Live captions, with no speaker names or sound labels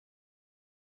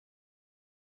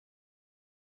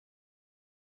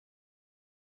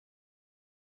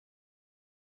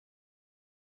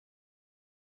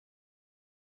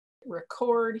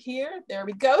record here. There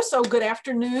we go. So good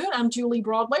afternoon. I'm Julie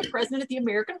Broadway, president of the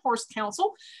American Horse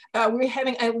Council. We're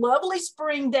having a lovely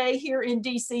spring day here in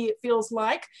DC, it feels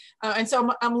like. And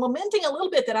so I'm lamenting a little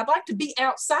bit that I'd like to be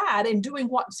outside and doing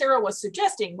what Sarah was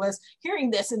suggesting, was hearing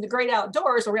this in the great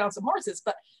outdoors around some horses,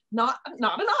 but not an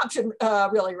option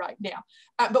really right now.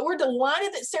 But we're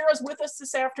delighted that Sarah's with us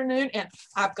this afternoon, and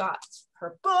I've got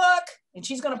her book, and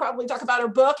she's going to probably talk about her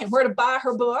book and where to buy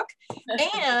her book.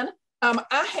 And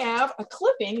I have a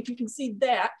clipping, if you can see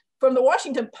that, from the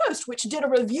Washington Post, which did a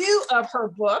review of her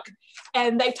book,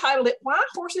 and they titled it, "Why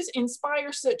Horses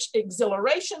Inspire Such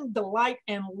Exhilaration, Delight,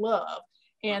 and Love."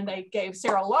 And they gave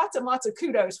Sarah lots and lots of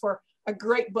kudos for a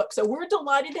great book. So we're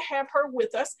delighted to have her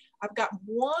with us. I've got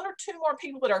one or two more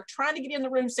people that are trying to get in the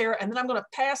room, Sarah, and then I'm going to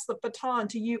pass the baton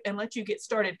to you and let you get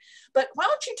started. But why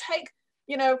don't you take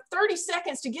 30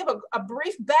 seconds to give a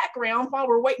brief background while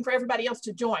we're waiting for everybody else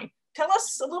to join. Tell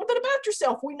us a little bit about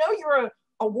yourself. We know you're an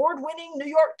award-winning New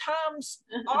York Times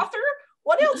author.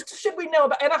 What else should we know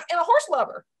about, and a horse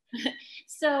lover?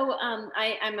 So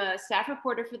I'm a staff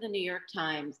reporter for the New York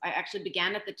Times. I actually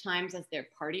began at the Times as their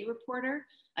party reporter.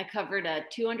 I covered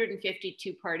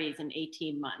 252 parties in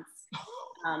 18 months.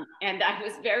 And I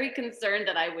was very concerned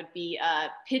that I would be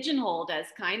pigeonholed as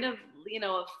kind of,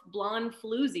 a blonde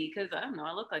floozy, because I don't know,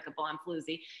 I look like a blonde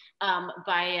floozy,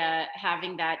 by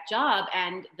having that job.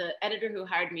 And the editor who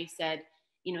hired me said,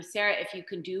 Sarah, if you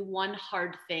can do one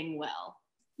hard thing well,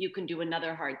 you can do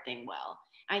another hard thing well.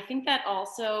 I think that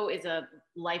also is a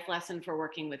life lesson for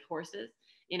working with horses.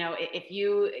 If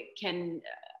you can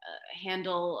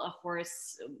handle a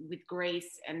horse with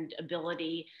grace and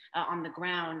ability on the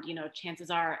ground, chances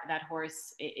are that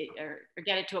horse, or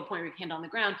get it to a point where you can handle on the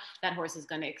ground, that horse is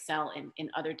going to excel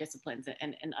in other disciplines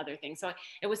and other things. So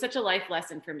it was such a life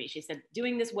lesson for me. She said,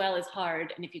 doing this well is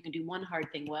hard. And if you can do one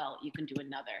hard thing well, you can do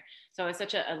another. So it's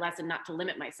such a lesson not to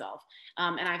limit myself.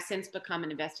 And I've since become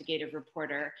an investigative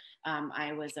reporter.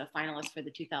 I was a finalist for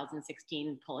the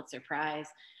 2016 Pulitzer Prize.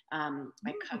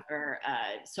 I cover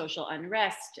social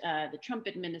unrest, the Trump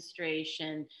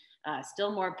administration,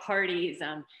 still more parties.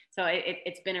 So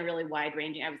it's been a really wide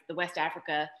ranging. I was the West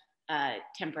Africa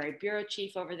temporary bureau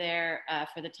chief over there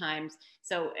for the Times.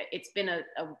 So it's been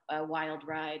a wild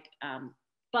ride.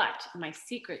 But my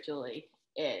secret, Julie,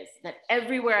 is that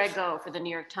everywhere I go for the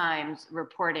New York Times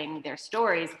reporting their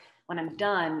stories, when I'm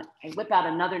done, I whip out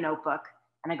another notebook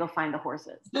and I go find the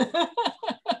horses.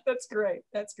 That's great.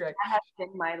 That's great. That has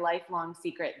been my lifelong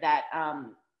secret that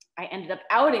I ended up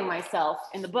outing myself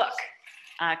in the book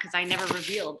because I never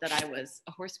revealed that I was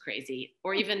a horse crazy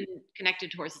or even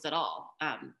connected to horses at all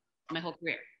my whole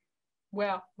career.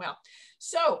 Well.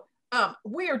 So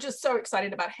we are just so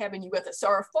excited about having you with us. So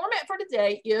our format for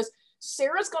today is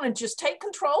Sarah's going to just take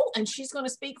control, and she's going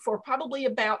to speak for probably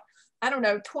about,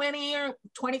 20 or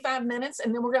 25 minutes,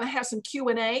 and then we're going to have some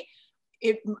Q&A.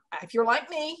 If you're like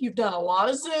me, you've done a lot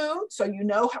of Zoom, so you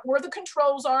know where the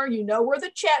controls are, you know where the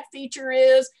chat feature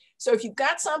is. So if you've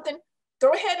got something,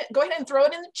 go ahead and throw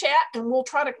it in the chat, and we'll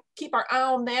try to keep our eye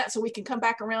on that so we can come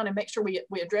back around and make sure we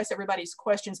address everybody's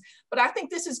questions. But I think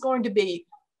this is going to be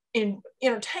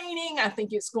entertaining. I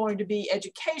think it's going to be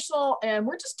educational, and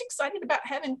we're just excited about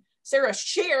having Sarah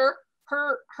share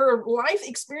her life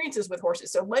experiences with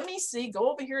horses. So let me see,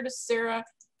 go over here to Sarah,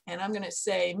 and I'm going to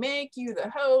say, make you the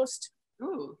host.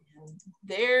 Ooh,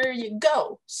 there you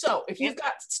go. So if you've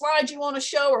got slides you want to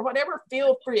show or whatever,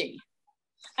 feel free.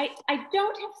 I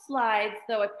don't have slides,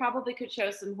 though I probably could show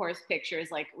some horse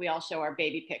pictures, like we all show our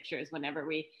baby pictures whenever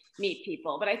we meet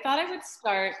people. But I thought I would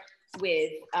start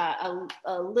with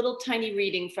a little tiny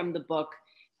reading from the book,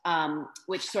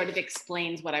 which sort of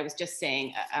explains what I was just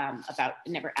saying about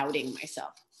never outing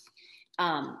myself.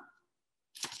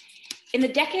 In the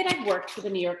decade I've worked for the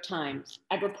New York Times,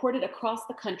 I've reported across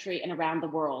the country and around the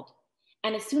world.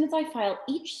 And as soon as I file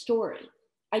each story,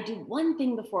 I do one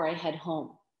thing before I head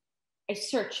home. I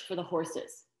search for the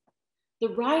horses. The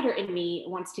rider in me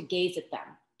wants to gaze at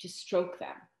them, to stroke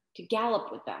them, to gallop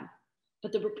with them.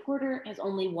 But the reporter has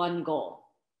only one goal,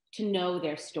 to know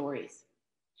their stories.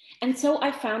 And so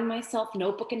I found myself,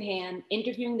 notebook in hand,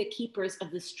 interviewing the keepers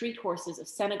of the street horses of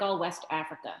Senegal, West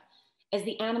Africa, as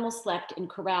the animals slept in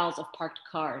corrals of parked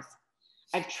cars.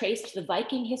 I've traced the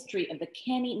Viking history of the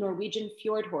canny Norwegian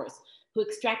fjord horse who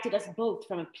extracted us both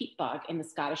from a peat bog in the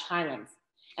Scottish Highlands.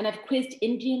 And I've quizzed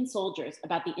Indian soldiers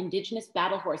about the indigenous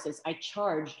battle horses I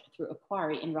charged through a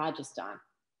quarry in Rajasthan.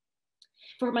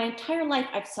 For my entire life,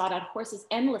 I've sought out horses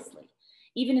endlessly,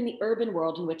 even in the urban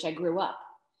world in which I grew up.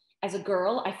 As a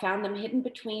girl, I found them hidden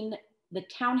between the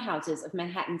townhouses of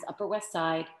Manhattan's Upper West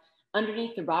Side,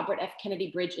 underneath the Robert F.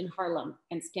 Kennedy Bridge in Harlem,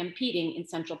 and stampeding in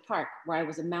Central Park, where I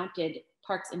was a mounted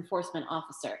parks enforcement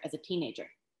officer as a teenager.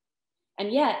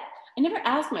 And yet, I never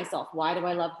asked myself, why do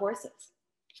I love horses?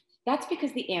 That's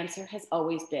because the answer has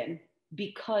always been,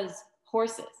 because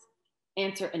horses.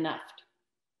 Answer enough.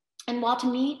 And while to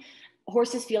me,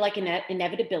 horses feel like an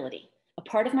inevitability, a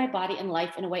part of my body and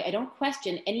life in a way I don't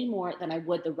question any more than I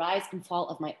would the rise and fall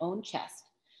of my own chest,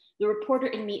 the reporter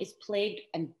in me is plagued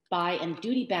by and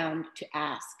duty bound to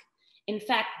ask. In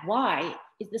fact, why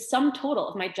is the sum total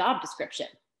of my job description.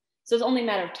 So it's only a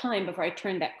matter of time before I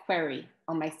turned that query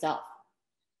on myself.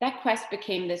 That quest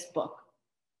became this book.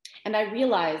 And I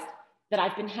realized that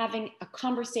I've been having a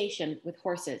conversation with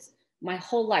horses my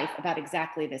whole life about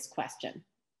exactly this question.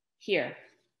 Here,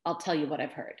 I'll tell you what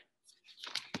I've heard.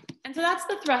 And so that's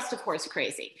the thrust of Horse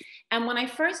Crazy. And when I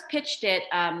first pitched it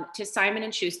to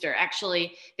Simon & Schuster,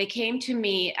 actually, they came to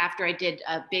me after I did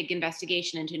a big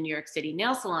investigation into New York City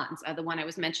nail salons, the one I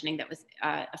was mentioning that was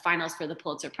a finalist for the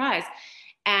Pulitzer Prize.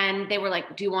 And they were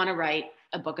like, do you want to write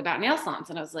a book about nail salons?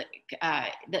 And I was like,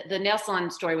 the nail salon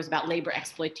story was about labor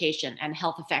exploitation and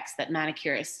health effects that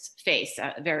manicurists face,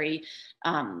 very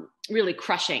really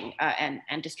crushing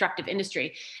and destructive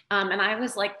industry. And I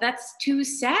was like, that's too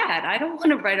sad. I don't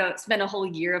want to spend a whole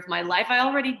year of my life. I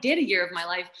already did a year of my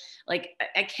life. Like,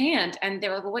 I can't. And they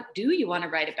were like, well, what do you want to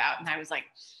write about? And I was like,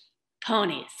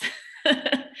 ponies.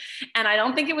 And I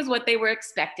don't think it was what they were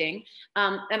expecting.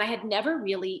 And I had never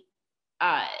really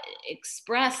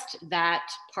expressed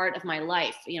that part of my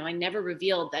life. I never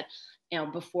revealed that,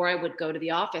 before I would go to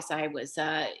the office, I was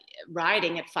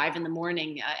riding at 5 a.m.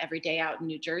 Every day out in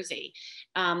New Jersey.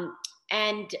 The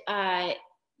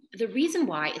reason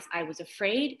why is I was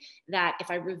afraid that if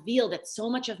I revealed that so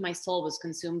much of my soul was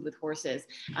consumed with horses,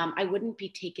 I wouldn't be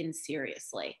taken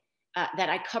seriously. That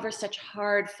I cover such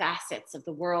hard facets of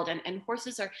the world, and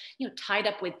horses are, tied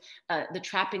up with the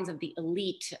trappings of the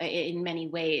elite in many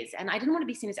ways. And I didn't want to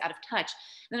be seen as out of touch.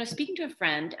 And then I was speaking to a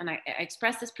friend, and I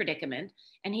expressed this predicament,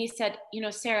 and he said,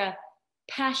 Sarah,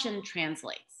 passion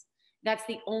translates. That's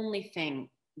the only thing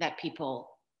that people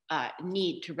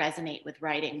need to resonate with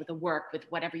writing, with the work, with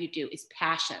whatever you do, is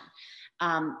passion.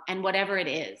 And whatever it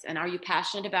is. And are you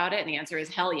passionate about it? And the answer is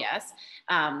hell yes.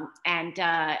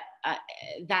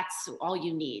 That's all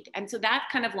you need. And so that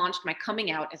kind of launched my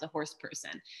coming out as a horse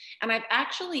person. And I've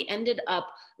actually ended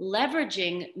up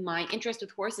leveraging my interest with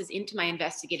horses into my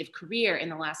investigative career in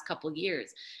the last couple of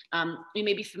years. You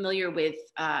may be familiar with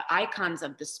icons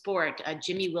of the sport,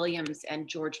 Jimmy Williams and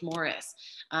George Morris.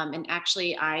 And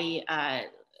actually I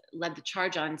led the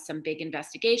charge on some big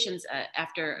investigations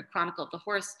after a Chronicle of the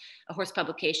Horse, a horse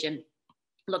publication,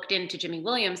 looked into Jimmy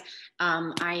Williams.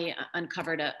 I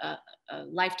uncovered a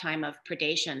lifetime of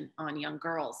predation on young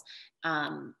girls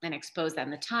and exposed that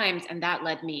in the Times. And that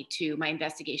led me to my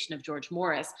investigation of George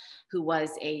Morris, who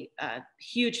was a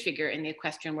huge figure in the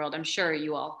equestrian world. I'm sure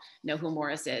you all know who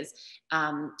Morris is.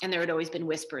 And there had always been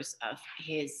whispers of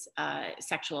his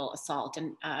sexual assault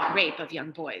and rape of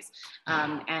young boys.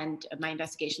 And my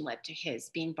investigation led to his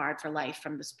being barred for life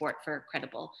from the sport for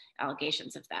credible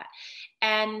allegations of that.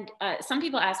 And some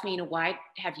people ask me, why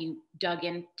have you dug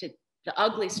into the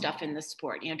ugly stuff in the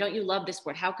sport? Don't you love this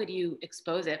sport? How could you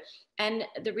expose it? And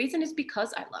the reason is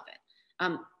because I love it.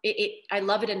 I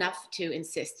love it enough to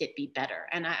insist it be better.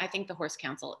 And I think the Horse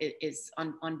Council is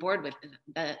on board with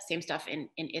the same stuff in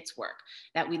its work,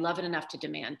 that we love it enough to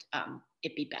demand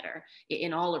it be better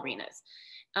in all arenas.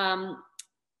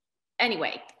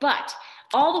 Anyway, but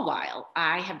all the while,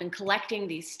 I have been collecting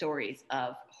these stories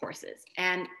of horses.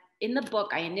 And in the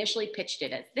book, I initially pitched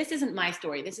it as, this isn't my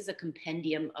story, this is a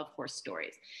compendium of horse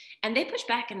stories. And they pushed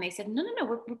back and they said, no,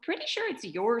 we're pretty sure it's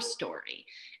your story.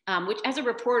 Which, as a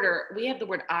reporter, we have the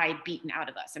word I beaten out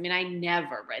of us. I mean, I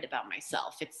never write about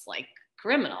myself. It's like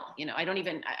criminal. I don't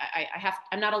even,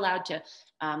 I'm not allowed to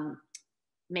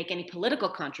make any political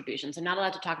contributions. I'm not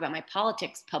allowed to talk about my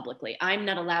politics publicly. I'm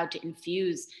not allowed to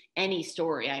infuse any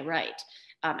story I write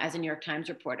as a New York Times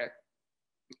reporter.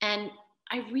 And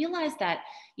I realized that,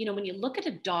 when you look at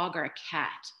a dog or a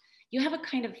cat, you have a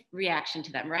kind of reaction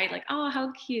to them, right? Like, oh,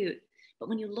 how cute. But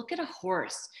when you look at a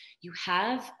horse, you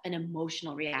have an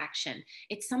emotional reaction.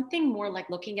 It's something more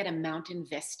like looking at a mountain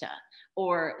vista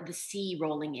or the sea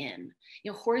rolling in.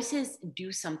 Horses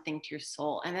do something to your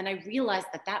soul. And then I realized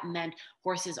that meant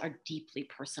horses are deeply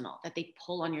personal, that they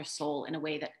pull on your soul in a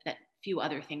way that few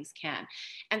other things can.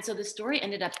 And so the story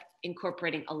ended up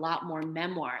incorporating a lot more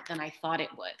memoir than I thought it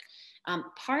would.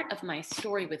 Part of my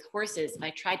story with horses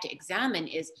I tried to examine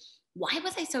is, why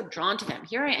was I so drawn to them?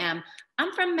 Here I am.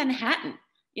 I'm from Manhattan.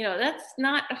 You know, that's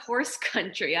not a horse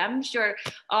country. I'm sure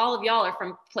all of y'all are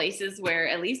from places where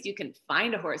at least you can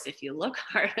find a horse if you look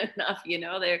hard enough. You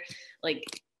know, they're like,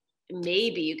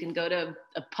 maybe you can go to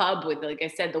a pub with, like I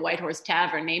said, the White Horse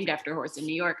Tavern, named after a horse in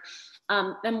New York.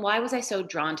 Then why was I so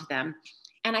drawn to them?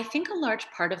 And I think a large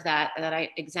part of that I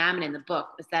examine in the book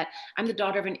was that I'm the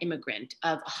daughter of an immigrant,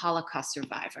 of a Holocaust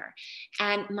survivor.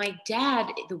 And my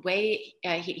dad, the way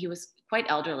he was quite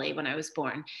elderly when I was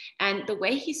born, and the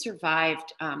way he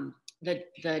survived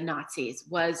the Nazis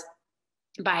was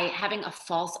by having a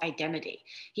false identity.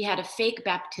 He had a fake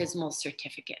baptismal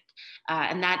certificate,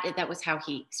 and that was how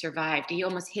he survived. He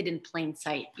almost hid in plain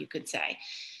sight, you could say.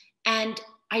 And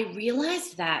I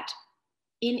realized that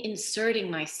in inserting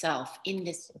myself in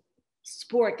this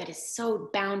sport that is so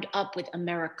bound up with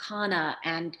Americana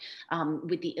and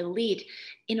with the elite,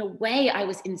 in a way, I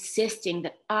was insisting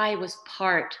that I was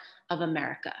part of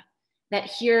America. That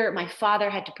here, my father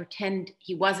had to pretend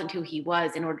he wasn't who he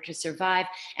was in order to survive.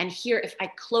 And here, if I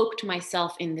cloaked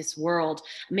myself in this world,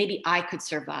 maybe I could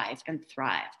survive and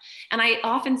thrive. And I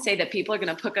often say that people are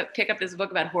going to pick up this book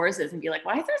about horses and be like,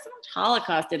 why is there so much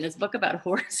Holocaust in this book about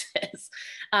horses?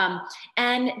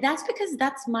 And that's because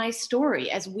that's my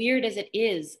story. As weird as it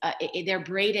is, they're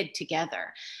braided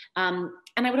together.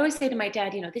 And I would always say to my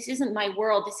dad, you know, this isn't my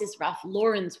world. This is Ralph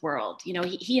Lauren's world. You know,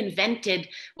 he invented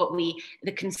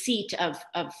the conceit of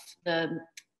the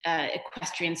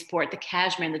equestrian sport, the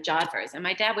cashmere and the jodhpurs. And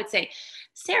my dad would say,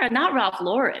 Sarah, not Ralph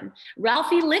Lauren,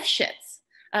 Ralphie Lifshitz.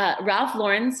 Ralph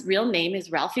Lauren's real name is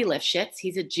Ralphie Lifshitz.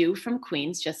 He's a Jew from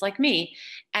Queens, just like me.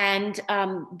 And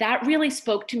that really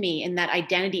spoke to me, in that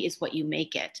identity is what you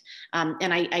make it.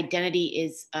 Identity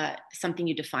is something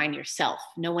you define yourself.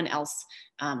 No one else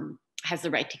has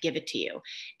the right to give it to you.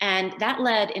 And that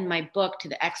led in my book to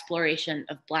the exploration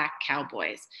of Black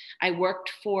cowboys. I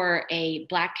worked for a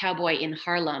Black cowboy in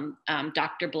Harlem,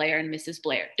 Dr. Blair and Mrs.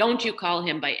 Blair. Don't you call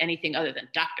him by anything other than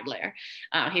Dr. Blair.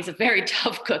 He's a very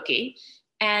tough cookie.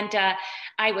 And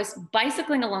I was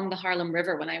bicycling along the Harlem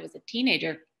River when I was a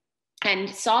teenager and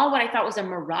saw what I thought was a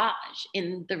mirage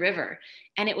in the river.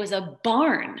 And it was a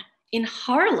barn in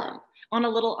Harlem on a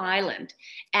little island.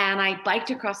 And I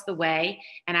biked across the way,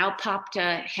 and out popped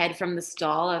a head from the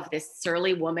stall of this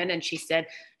surly woman. And she said,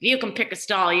 if you can pick a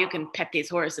stall, you can pet these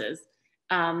horses.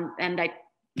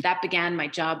 That began my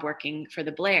job working for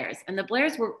the Blairs. And the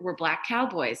Blairs were Black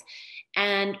cowboys.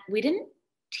 And we didn't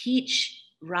teach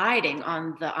riding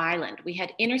on the island. We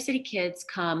had inner city kids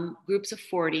come, groups of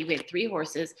 40. We had 3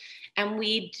 horses, and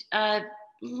we'd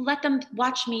let them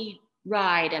watch me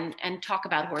ride and talk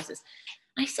about horses.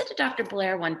 I said to Dr.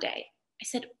 Blair one day, I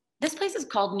said, this place is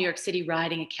called New York City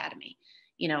Riding Academy.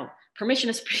 You know, permission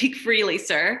to speak freely,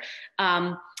 sir.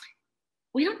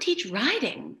 We don't teach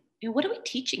riding. You know, what are we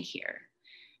teaching here?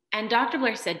 And Dr.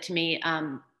 Blair said to me,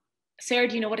 Sarah,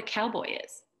 do you know what a cowboy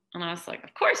is? And I was like,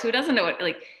 of course, who doesn't know it?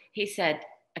 Like, he said,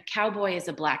 a cowboy is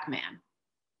a Black man.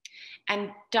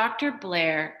 And Dr.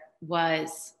 Blair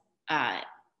was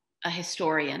a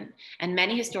historian, and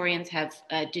many historians have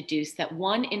deduced that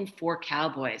 1 in 4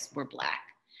 cowboys were Black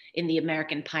in the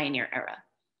American pioneer era.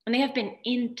 And they have been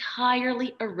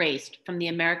entirely erased from the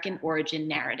American origin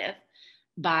narrative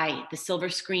by the silver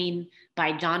screen,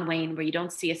 by John Wayne, where you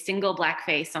don't see a single Black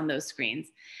face on those screens,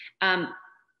 and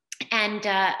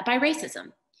by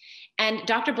racism. And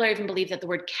Dr. Blair even believed that the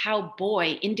word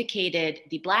cowboy indicated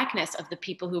the Blackness of the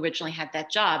people who originally had that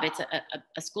job. It's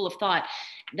a school of thought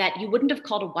that you wouldn't have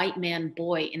called a white man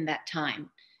boy in that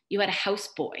time. You had a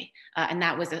houseboy, and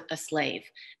that was a slave.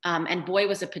 And boy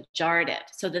was a pejorative.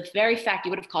 So the very fact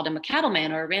you would have called him a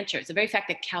cattleman or a rancher, the very fact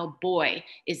that cowboy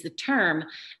is the term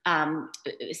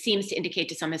seems to indicate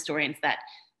to some historians that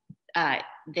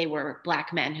they were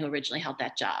Black men who originally held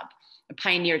that job, or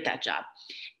pioneered that job.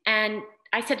 And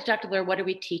I said to Dr. Blair, what are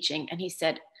we teaching? And he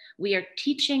said, we are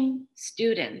teaching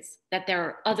students that there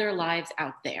are other lives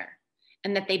out there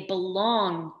and that they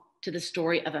belong to the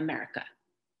story of America.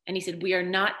 And he said, we are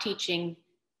not teaching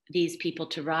these people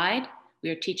to ride, we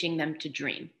are teaching them to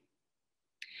dream.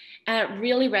 And it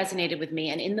really resonated with me.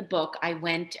 And in the book, I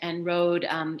went and rode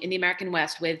in the American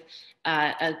West with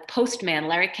a postman,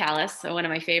 Larry Callis, so one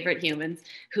of my favorite humans,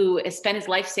 who spent his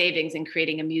life savings in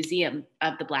creating a museum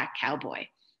of the Black cowboy.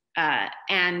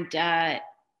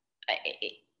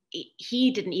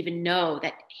 He didn't even know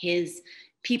that his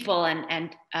people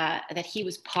and that he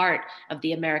was part of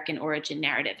the American origin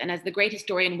narrative. And as the great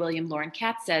historian William Loren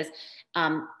Katz says,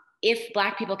 if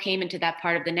Black people came into that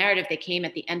part of the narrative, they came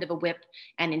at the end of a whip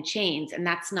and in chains, and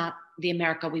that's not the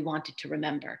America we wanted to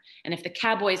remember. And if the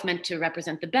cowboy is meant to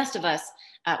represent the best of us,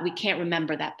 we can't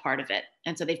remember that part of it.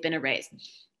 And so they've been erased.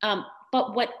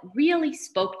 But what really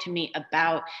spoke to me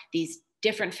about these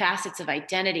different facets of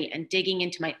identity and digging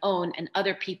into my own and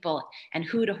other people and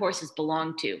who the horses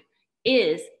belong to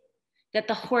is that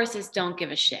the horses don't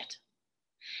give a shit.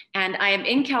 And I am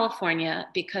in California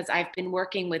because I've been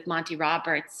working with Monty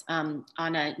Roberts on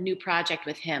a new project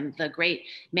with him, the great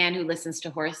man who listens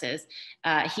to horses.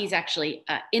 He's actually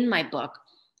in my book.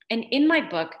 And in my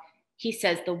book, he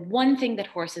says the one thing that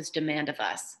horses demand of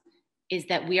us is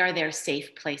that we are their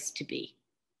safe place to be.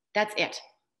 That's it.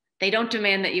 They don't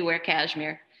demand that you wear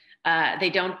cashmere. They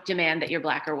don't demand that you're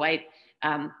black or white,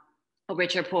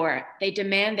 rich or poor. They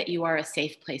demand that you are a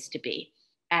safe place to be.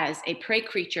 As a prey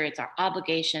creature, it's our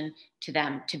obligation to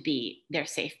them to be their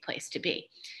safe place to be.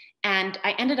 And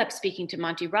I ended up speaking to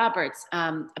Monty Roberts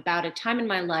about a time in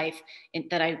my life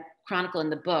that I chronicle in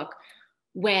the book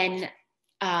when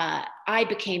I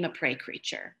became a prey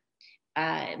creature,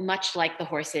 much like the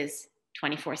horses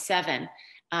 24/7.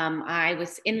 I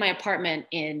was in my apartment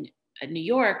in New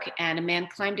York, and a man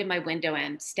climbed in my window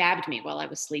and stabbed me while I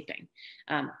was sleeping.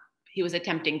 He was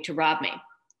attempting to rob me.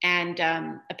 And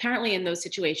apparently in those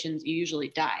situations, you usually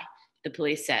die, the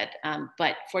police said.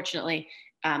 But fortunately,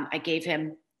 I gave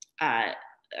him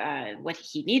what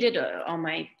he needed, all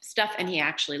my stuff, and he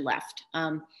actually left.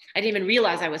 I didn't even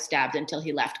realize I was stabbed until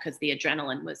he left because the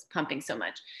adrenaline was pumping so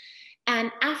much.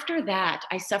 And after that,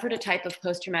 I suffered a type of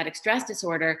post-traumatic stress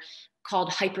disorder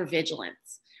called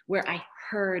hypervigilance, where I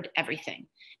heard everything.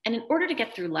 And in order to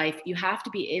get through life, you have to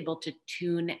be able to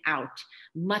tune out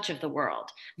much of the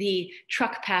world. The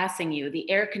truck passing you, the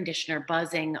air conditioner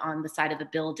buzzing on the side of the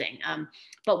building.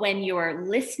 But when you're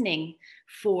listening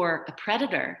for a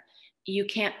predator, you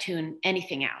can't tune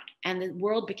anything out. And the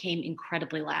world became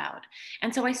incredibly loud.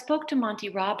 And so I spoke to Monty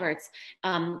Roberts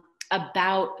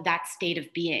about that state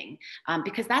of being,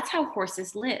 because that's how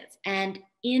horses live. And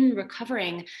in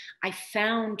recovering, I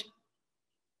found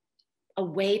a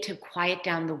way to quiet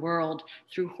down the world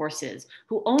through horses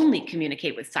who only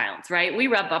communicate with silence, right? We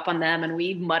rub up on them and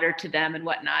we mutter to them and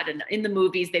whatnot. And in the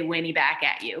movies, they whinny back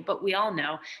at you. But we all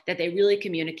know that they really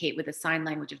communicate with a sign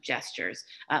language of gestures.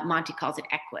 Monty calls it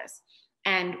equus.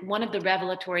 And one of the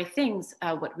revelatory things,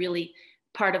 what really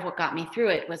part of what got me through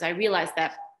it was I realized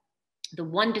that the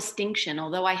one distinction,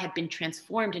 although I had been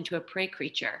transformed into a prey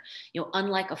creature,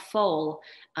 unlike a foal,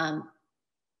 I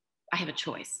have a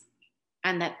choice.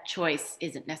 And that choice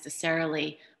isn't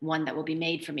necessarily one that will be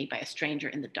made for me by a stranger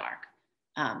in the dark.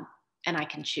 And I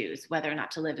can choose whether or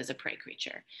not to live as a prey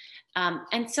creature.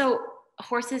 And so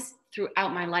horses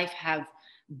throughout my life have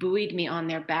buoyed me on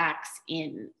their backs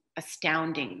in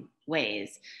astounding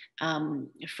ways,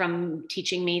 from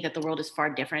teaching me that the world is far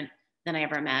different than I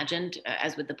ever imagined,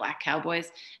 as with the Black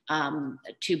Cowboys,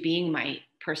 to being my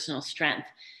personal strength.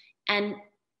 And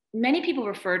many people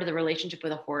refer to the relationship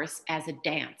with a horse as a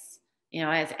dance,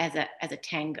 as a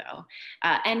tango.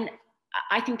 And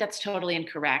I think that's totally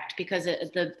incorrect, because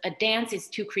a dance is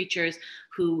two creatures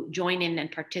who join in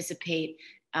and participate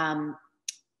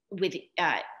with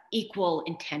equal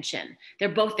intention. They're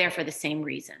both there for the same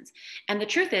reasons. And the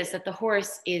truth is that the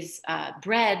horse is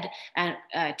bred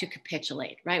to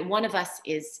capitulate, right? One of us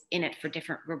is in it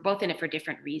we're both in it for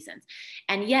different reasons.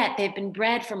 And yet they've been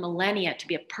bred for millennia to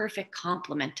be a perfect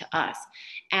complement to us.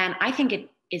 And I think it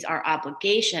is our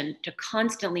obligation to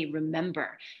constantly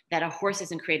remember that a horse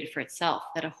isn't created for itself,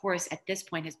 that a horse at this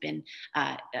point has been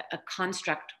a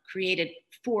construct created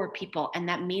for people, and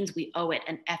that means we owe it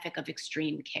an ethic of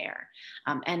extreme care.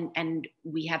 And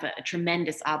we have a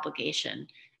tremendous obligation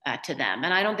to them.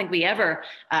 And I don't think we ever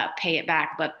pay it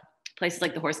back, but places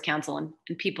like the Horse Council and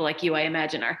people like you, I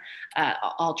imagine, are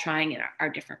all trying in our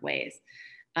different ways.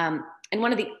 And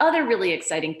one of the other really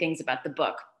exciting things about the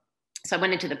book, so I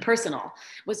went into the personal,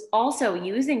 was also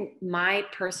using my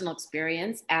personal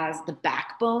experience as the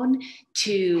backbone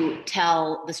to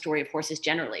tell the story of horses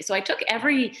generally. So I took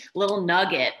every little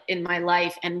nugget in my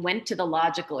life and went to the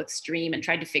logical extreme and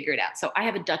tried to figure it out. So I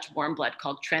have a Dutch warm blood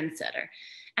called Trendsetter.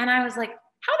 And I was like,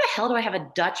 how the hell do I have a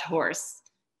Dutch horse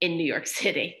in New York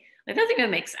City? That doesn't even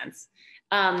make sense.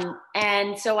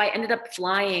 And so I ended up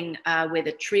flying with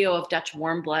a trio of Dutch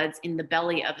warm bloods in the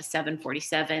belly of a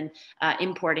 747,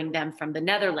 importing them from the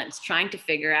Netherlands, trying to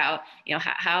figure out,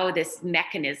 how this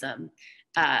mechanism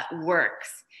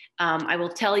works. I will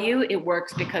tell you, it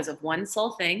works because of one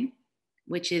sole thing,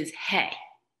 which is hay.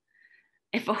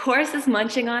 If a horse is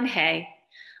munching on hay,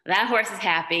 that horse is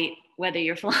happy, whether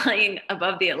you're flying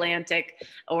above the Atlantic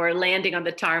or landing on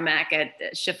the tarmac at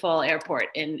Schiphol Airport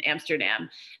in Amsterdam.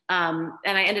 And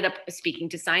I ended up speaking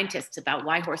to scientists about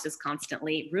why horses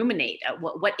constantly ruminate.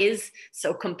 What is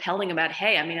so compelling about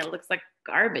hay? I mean, it looks like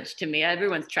garbage to me.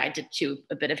 Everyone's tried to chew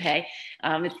a bit of hay.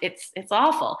 It's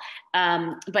awful.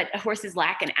 But horses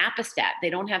lack an apostat. They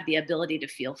don't have the ability to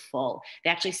feel full. They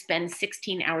actually spend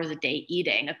 16 hours a day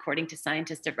eating, according to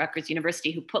scientists at Rutgers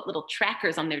University, who put little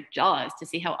trackers on their jaws to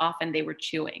see how often they were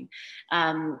chewing.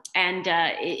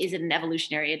 Is it an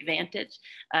evolutionary advantage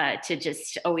to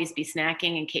just always be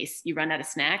snacking in case you run out of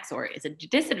snacks, or is it a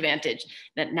disadvantage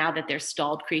that now that they're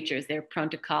stalled creatures, they're prone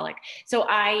to colic? So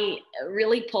I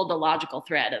really pulled the logical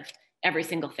thread of every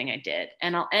single thing I did.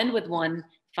 And I'll end with one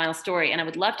final story. And I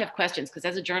would love to have questions, because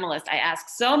as a journalist, I ask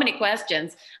so many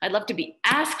questions. I'd love to be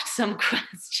asked some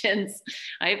questions.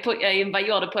 I invite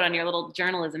you all to put on your little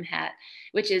journalism hat,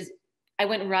 which is, I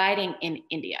went riding in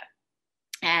India.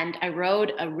 And I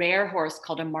rode a rare horse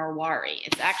called a Marwari.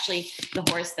 It's actually the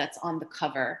horse that's on the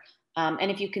cover.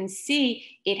 And if you can see,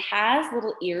 it has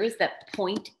little ears that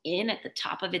point in at the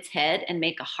top of its head and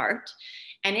make a heart.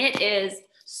 And it is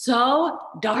so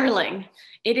darling.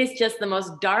 It is just the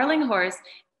most darling horse,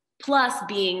 plus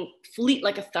being fleet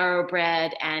like a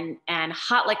thoroughbred and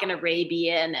hot like an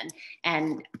Arabian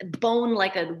and bone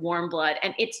like a warm blood.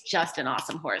 And it's just an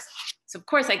awesome horse. So of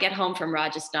course I get home from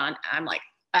Rajasthan. I'm like,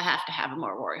 I have to have a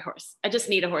Marwari horse. I just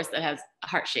need a horse that has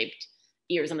heart-shaped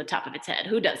ears on the top of its head.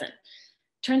 Who doesn't?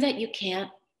 Turns out you can't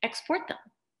export them.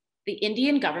 The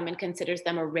Indian government considers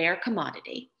them a rare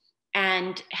commodity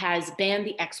and has banned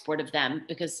the export of them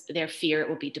because their fear it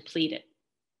will be depleted.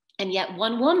 And yet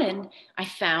one woman I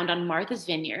found on Martha's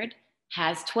Vineyard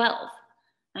has 12.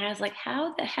 And I was like,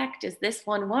 how the heck does this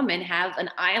one woman have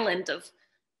an island of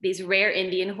these rare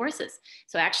Indian horses?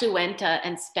 So I actually went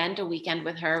and spent a weekend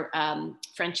with her,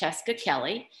 Francesca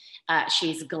Kelly.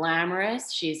 She's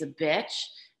glamorous, she's a bitch,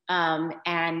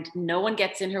 and no one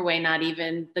gets in her way, not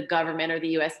even the government or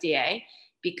the USDA,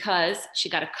 because she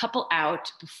got a couple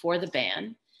out before the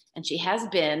ban, and she has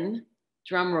been,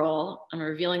 drum roll, I'm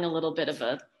revealing a little bit of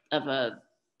a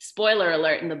spoiler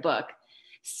alert in the book,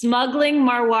 smuggling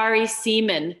Marwari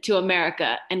semen to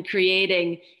America and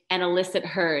creating an illicit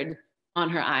herd on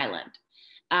her island.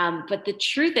 But the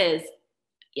truth is,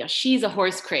 she's a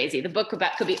horse crazy. The book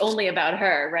could be only about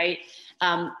her, right?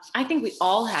 I think we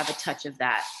all have a touch of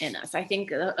that in us. I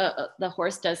think the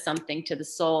horse does something to the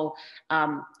soul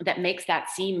that makes that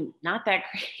seem not that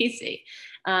crazy.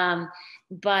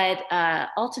 But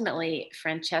ultimately,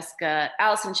 Francesca,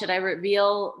 Allison, should I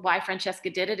reveal why Francesca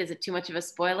did it? Is it too much of a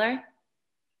spoiler?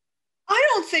 I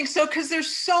don't think so, because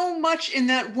there's so much in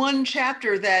that one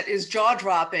chapter that is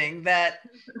jaw-dropping that,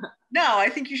 no, I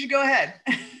think you should go ahead.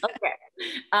 Okay.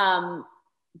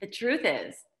 The truth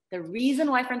is, the reason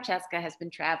why Francesca has been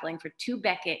traveling for two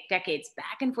decades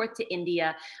back and forth to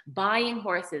India, buying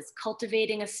horses,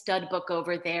 cultivating a stud book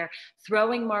over there,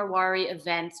 throwing Marwari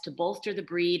events to bolster the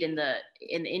breed in the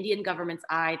Indian government's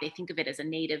eye, they think of it as a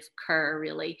native cur,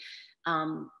 really,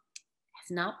 has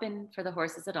not been for the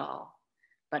horses at all,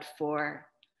 but for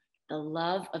the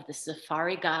love of the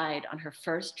safari guide on her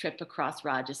first trip across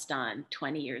Rajasthan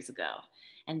 20 years ago.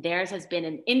 And theirs has been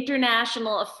an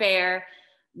international affair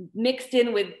mixed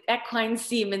in with equine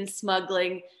semen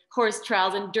smuggling, horse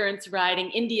trials, endurance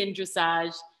riding, Indian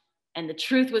dressage. And the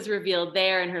truth was revealed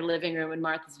there in her living room in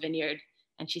Martha's Vineyard.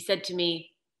 And she said to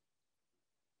me,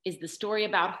 is the story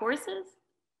about horses?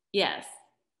 Yes,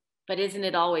 but isn't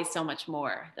it always so much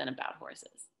more than about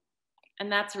horses?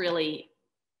 And that's really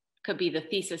could be the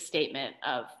thesis statement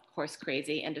of Horse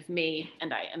Crazy and of me,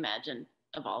 and I imagine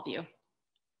of all of you.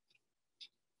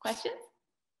 Questions?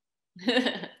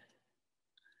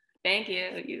 Thank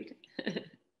you.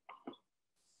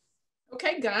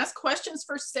 Okay, guys, questions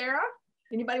for Sarah?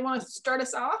 Anybody want to start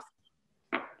us off?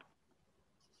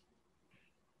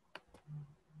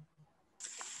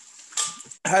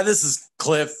 Hi, this is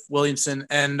Cliff Williamson,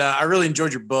 and I really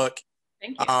enjoyed your book.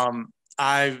 Thank you.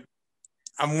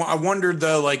 I wondered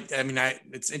though,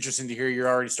 it's interesting to hear you're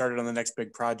already started on the next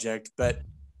big project, but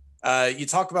you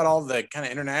talk about all the kind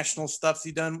of international stuff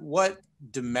you've done. What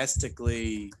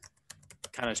domestically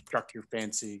kind of struck your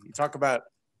fancy? You talk about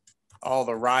all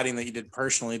the riding that you did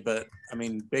personally, but I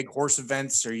mean, big horse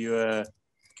events. Are you a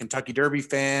Kentucky Derby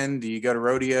fan? Do you go to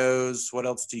rodeos? What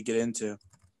else do you get into?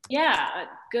 Yeah,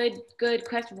 good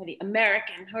question for the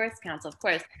American Horse Council, of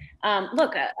course.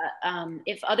 Look,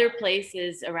 if other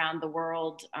places around the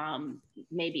world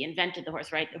maybe invented the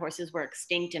horse, right? The horses were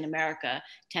extinct in America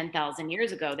 10,000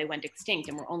 years ago. They went extinct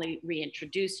and were only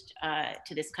reintroduced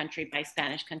to this country by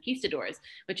Spanish conquistadors,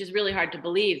 which is really hard to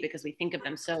believe because we think of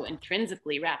them so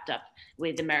intrinsically wrapped up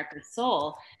with America's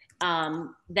soul.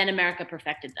 Then America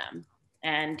perfected them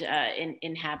and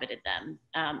inhabited them.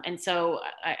 And so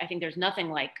I think there's nothing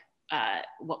like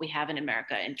what we have in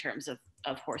America in terms of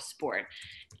horse sport.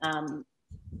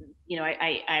 you know,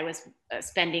 I was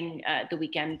spending the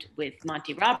weekend with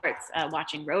Monty Roberts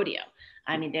watching rodeo.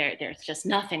 I mean, there's just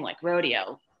nothing like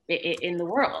rodeo in the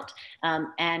world.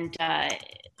 And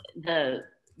the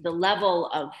level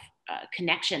of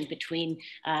connection between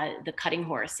the cutting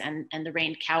horse and the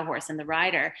reined cow horse and the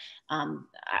rider,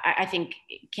 I think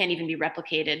can't even be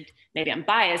replicated. Maybe I'm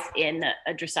biased, in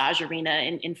a dressage arena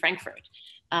in Frankfurt.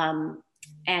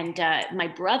 And my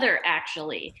brother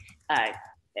actually,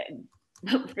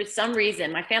 for some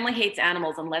reason, my family hates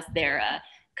animals unless they're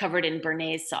covered in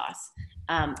béarnaise sauce.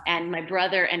 And my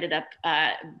brother ended up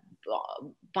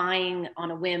buying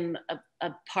on a whim a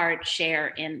part share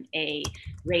in a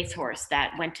racehorse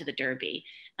that went to the Derby.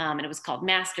 And it was called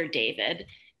Master David.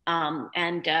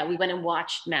 And we went and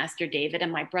watched Master David,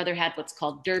 and my brother had what's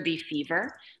called Derby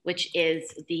fever, which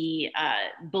is the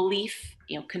belief,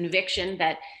 you know, conviction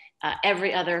that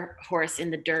every other horse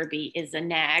in the Derby is a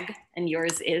nag and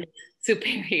yours is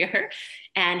superior.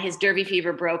 And his Derby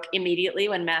fever broke immediately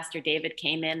when Master David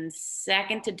came in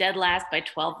second to dead last by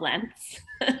 12 lengths.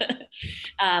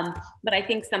 But I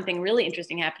think something really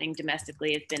interesting happening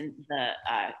domestically has been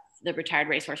the Retired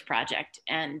Racehorse Project,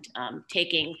 and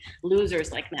taking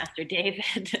losers like Master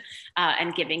David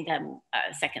and giving them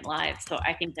second lives. So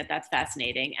I think that that's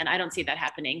fascinating. And I don't see that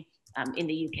happening in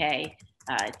the UK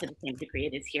to the same degree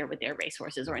it is here with their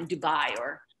racehorses, or in Dubai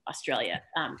or Australia.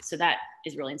 So that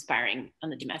is really inspiring on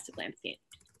the domestic landscape.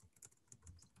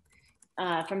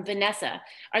 From Vanessa,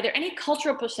 are there any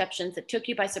cultural perceptions that took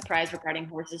you by surprise regarding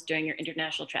horses during your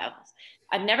international travels?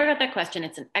 I've never got that question.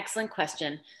 It's an excellent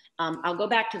question. I'll go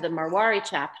back to the Marwari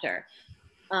chapter.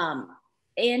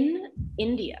 In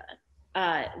India,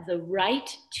 the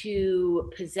right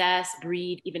to possess,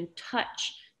 breed, even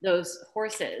touch those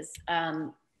horses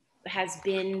has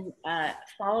been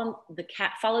followed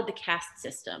the caste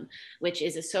system, which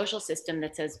is a social system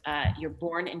that says you're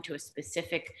born into a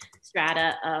specific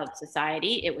strata of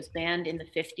society. It was banned in the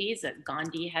 50s.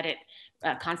 Gandhi had it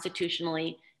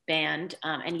constitutionally banned,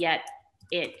 and yet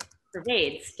it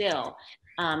pervades still.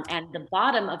 And the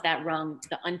bottom of that rung,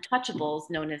 the untouchables,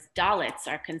 known as Dalits,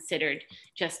 are considered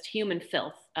just human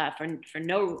filth for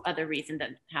no other reason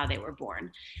than how they were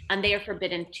born. And they are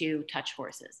forbidden to touch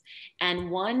horses.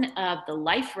 And one of the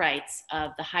life rights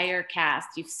of the higher caste,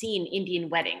 you've seen Indian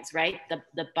weddings, right?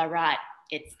 The Bharat,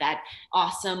 it's that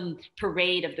awesome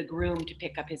parade of the groom to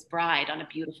pick up his bride on a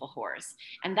beautiful horse.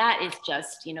 And that is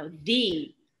just, you know,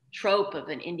 the trope of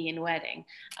an Indian wedding.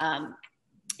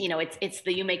 You know, it's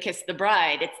the you may kiss the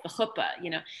bride, it's the chuppah,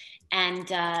 you know, and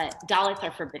Dalits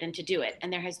are forbidden to do it.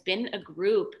 And there has been a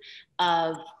group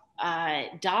of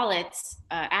Dalits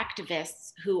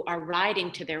activists who are riding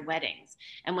to their weddings.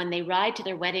 And when they ride to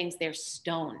their weddings, they're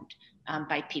stoned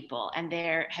by people. And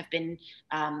there have been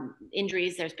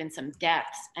injuries, there's been some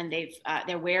deaths, and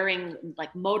they're wearing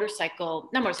like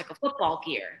football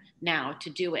gear now to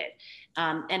do it.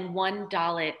 And one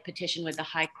Dalit petitioned with the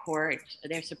High Court,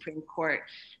 their Supreme Court,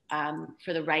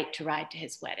 for the right to ride to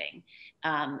his wedding.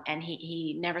 And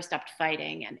he never stopped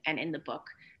fighting. And in the book,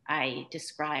 I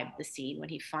describe the scene when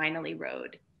he finally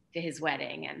rode to his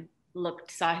wedding and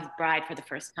saw his bride for the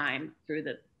first time through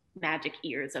the magic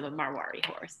ears of a Marwari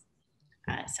horse.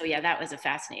 So yeah, that was a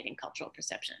fascinating cultural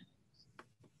perception.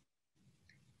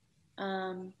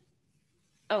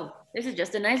 Oh, this is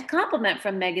just a nice compliment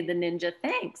from Megan the Ninja.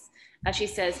 Thanks. She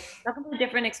says, talk about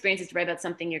different experiences to write about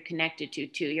something you're connected to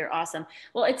too. You're awesome.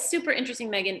 Well, it's super interesting,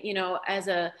 Megan. You know, as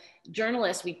a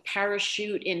journalist, we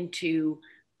parachute into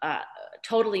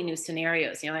totally new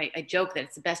scenarios. You know, I joke that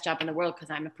it's the best job in the world because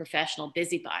I'm a professional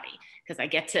busybody, because I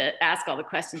get to ask all the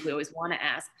questions we always want to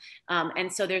ask.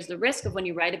 And so there's the risk of when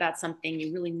you write about something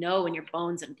you really know in your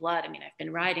bones and blood. I mean, I've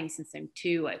been writing since I'm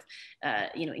 2.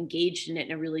 I've, you know, engaged in it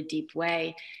in a really deep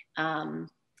way,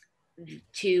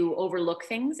 to overlook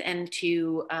things and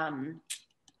to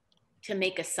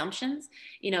make assumptions,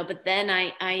 you know, but then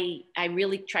I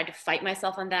really tried to fight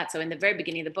myself on that. So in the very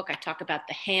beginning of the book, I talk about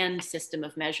the hand system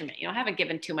of measurement. You know, I haven't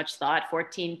given too much thought.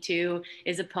 14.2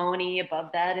 is a pony. Above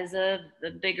that is a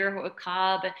bigger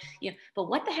cob, you know, but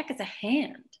what the heck is a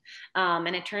hand?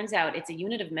 And it turns out it's a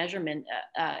unit of measurement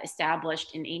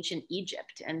established in ancient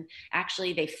Egypt. And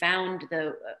actually they found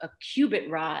a cubit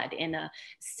rod in a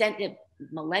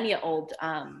millennia old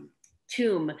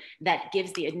tomb that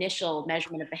gives the initial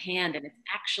measurement of the hand, and it's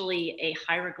actually a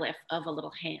hieroglyph of a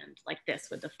little hand like this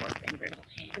with the 4 fingers.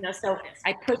 You know, so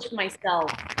I pushed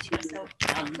myself to.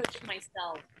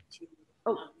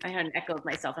 Oh, I had an echo of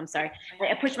myself. I'm sorry.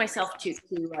 I pushed myself to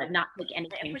not take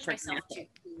anything for granted.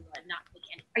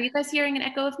 Are you guys hearing an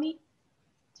echo of me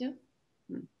too?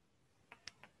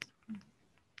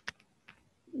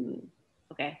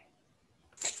 Okay.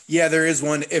 Yeah, there is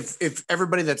one. If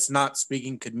everybody that's not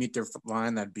speaking could mute their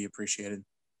line, that'd be appreciated.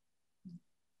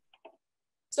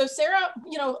 So Sarah,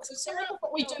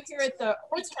 what we do here at the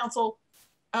Horse Council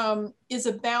is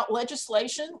about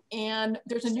legislation, and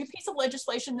there's a new piece of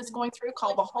legislation that's going through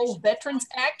called the Whole Veterans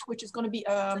Act, which is going to be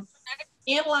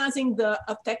analyzing the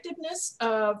effectiveness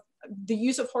of the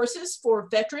use of horses for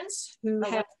veterans who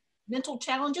have mental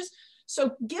challenges.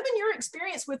 So given your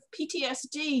experience with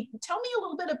PTSD, tell me a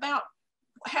little bit about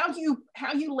how you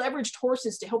leveraged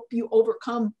horses to help you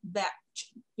overcome that,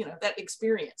 that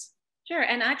experience. Sure.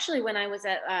 And actually, when I was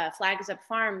at Flags Up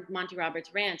Farm, Monty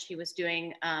Roberts Ranch, he was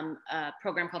doing a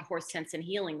program called Horse Sense and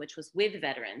Healing, which was with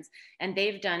veterans. And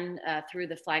they've done through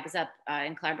the Flags Up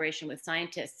in collaboration with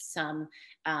scientists, some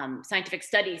scientific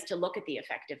studies to look at the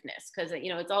effectiveness. Because,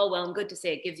 it's all well and good to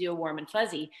say it gives you a warm and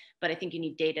fuzzy, but I think you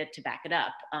need data to back it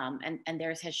up. And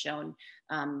theirs has shown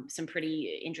some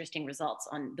pretty interesting results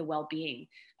on the well-being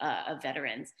of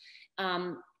veterans.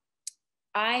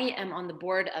 I am on the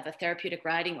board of a therapeutic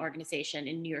riding organization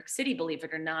in New York City, believe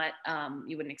it or not.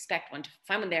 You wouldn't expect one to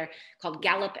find one there, called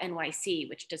Gallop NYC,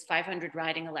 which does 500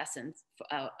 riding lessons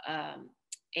a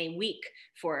week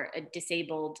for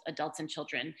disabled adults and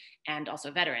children, and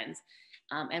also veterans.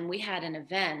 And we had an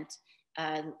event,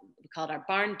 we called our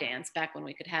barn dance back when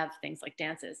we could have things like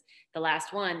dances, the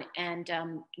last one. And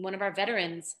one of our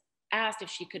veterans asked if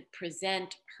she could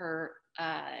present her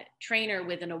trainer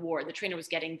with an award. The trainer was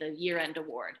getting the year-end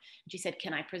award. And she said,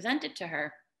 "Can I present it to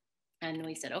her?" And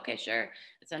we said, "Okay, sure."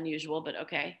 It's unusual, but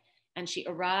okay. And she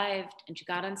arrived and she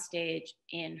got on stage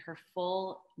in her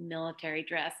full military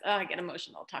dress. Oh, I get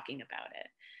emotional talking about it.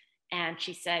 And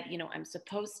she said, "I'm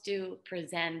supposed to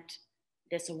present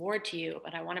this award to you,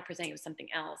 but I want to present you with something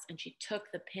else." And she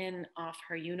took the pin off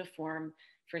her uniform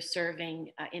for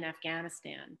serving in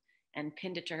Afghanistan and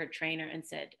pinned it to her trainer and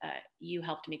said, "You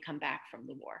helped me come back from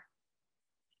the war."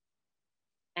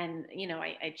 And,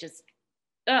 I just,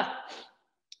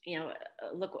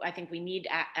 look, I think we need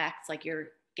acts like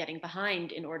you're getting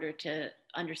behind in order to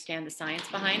understand the science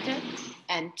behind it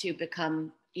and to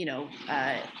become,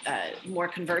 more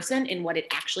conversant in what it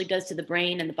actually does to the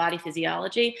brain and the body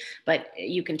physiology. But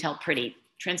you can tell pretty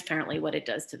transparently what it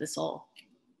does to the soul.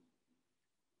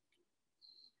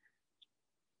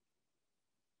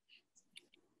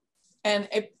 And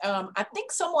I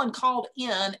think someone called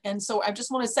in. And so I just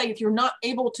want to say, if you're not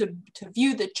able to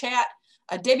view the chat,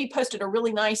 Debbie posted a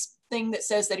really nice thing that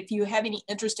says that if you have any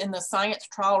interest in the science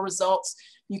trial results,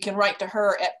 you can write to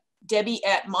her at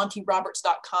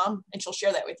debbie@montyroberts.com, and she'll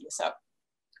share that with you. So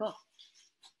cool.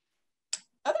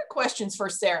 Other questions for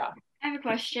Sarah? I have a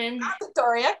question.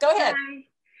 Victoria, go ahead. Hi.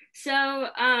 So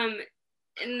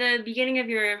in the beginning of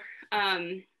your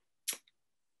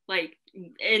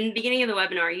in the beginning of the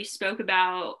webinar, you spoke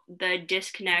about the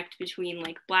disconnect between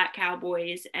Black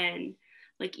cowboys and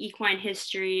equine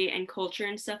history and culture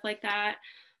and stuff like that.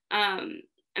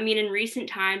 In recent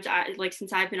times,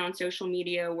 since I've been on social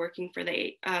media working for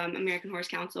the American Horse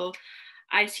Council,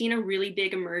 I've seen a really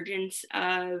big emergence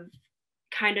of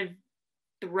kind of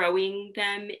throwing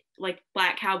them,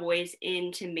 Black cowboys,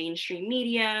 into mainstream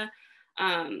media.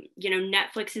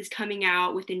 Netflix is coming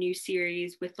out with a new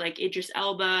series with Idris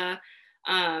Elba,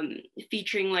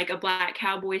 featuring a Black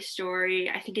cowboy story.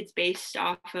 I think it's based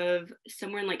off of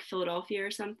somewhere in Philadelphia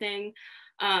or something.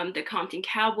 The Compton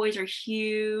Cowboys are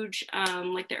huge.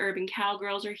 The Urban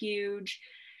Cowgirls are huge.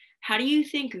 How do you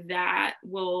think that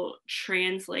will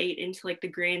translate into the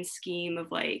grand scheme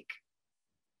of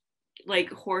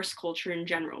horse culture in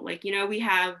general? We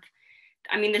have,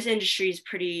 this industry is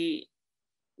pretty,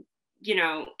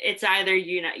 it's either,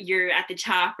 you're at the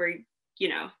top or,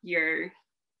 you're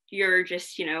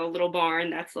just, a little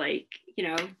barn that's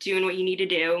doing what you need to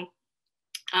do.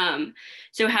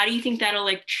 So how do you think that'll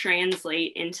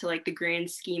translate into the grand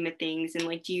scheme of things?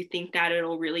 And do you think that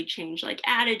it'll really change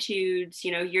attitudes?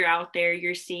 You're out there,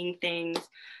 you're seeing things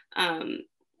on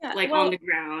the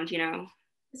ground,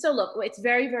 So look, it's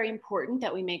very, very important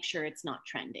that we make sure it's not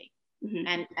trendy.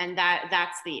 Mm-hmm. And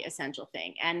that's the essential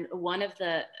thing. And one of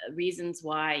the reasons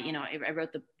why, I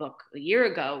wrote the book a year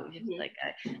ago, mm-hmm.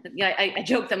 I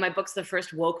joke that my book's the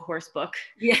first woke horse book.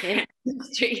 Yeah.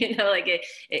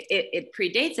 It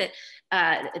predates it,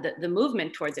 the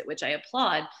movement towards it, which I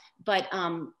applaud. But,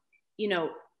 one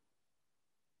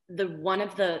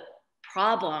of the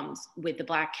problems with the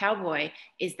Black cowboy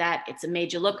is that it's a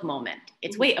made you look moment.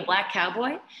 It's wait, a Black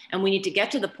cowboy? And we need to get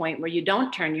to the point where you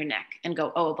don't turn your neck and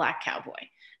go, oh, a Black cowboy.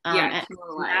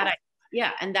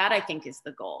 Yeah, and that I think is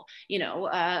the goal, you know,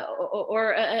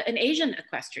 or an Asian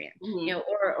equestrian, Mm-hmm. you know,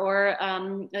 or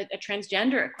a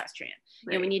transgender equestrian.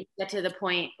 Right. You know, we need to get to the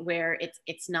point where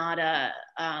it's not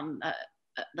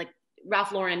like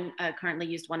Ralph Lauren currently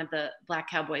used one of the Black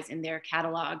Cowboys in their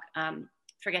catalog.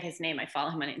 Forget his name. I follow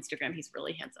him on Instagram. He's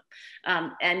really handsome.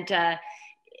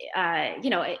 You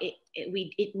know,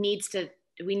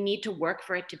 we need to work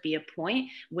for it to be a point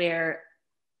where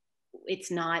it's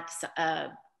not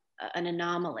an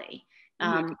anomaly.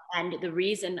 Mm-hmm. And the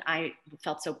reason I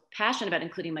felt so passionate about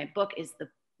including my book is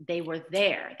they were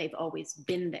there. They've always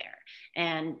been there.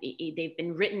 And they've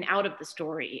been written out of the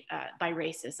story by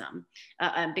racism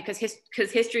because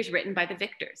history is written by the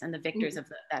victors, and the victors of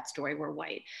that story were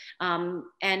white.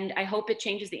 And I hope it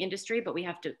changes the industry, but we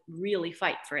have to really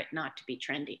fight for it not to be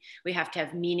trendy. We have to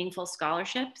have meaningful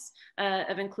scholarships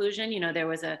of inclusion. You know, there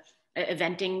was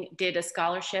Eventing did a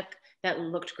scholarship that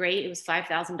looked great. It was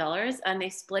 $5,000, and they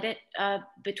split it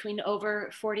between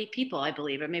over 40 people, I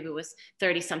believe, or maybe it was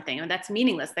 30 something. And that's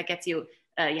meaningless. That gets you,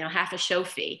 you know, half a show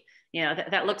fee. You know,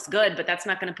 that looks good, but that's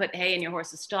not going to put hay in your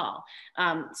horse's stall.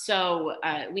 So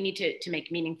we need to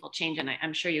make meaningful change, and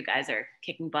I'm sure you guys are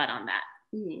kicking butt on that.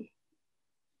 Mm-hmm.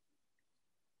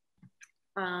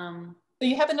 So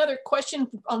you have another question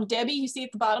on Debbie, you see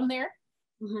at the bottom there?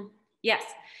 Mm-hmm. Yes.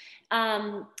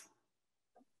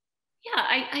 Yeah,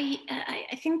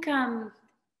 I think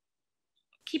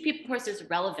keep horses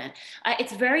relevant.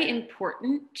 It's very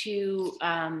important to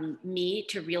me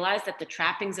to realize that the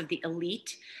trappings of the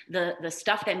elite, the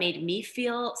stuff that made me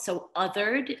feel so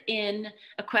othered in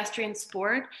equestrian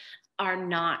sport, are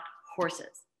not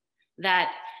horses.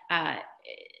 That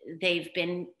they've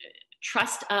been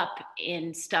trussed up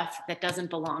in stuff that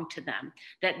doesn't belong to them,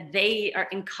 that they are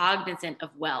incognizant of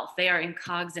wealth, they are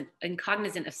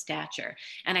incognizant of stature.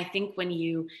 And I think when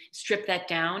you strip that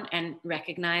down and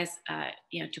recognize,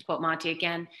 you know, to quote Monty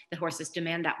again, that horses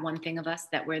demand that one thing of us,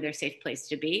 that we're their safe place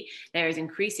to be, there is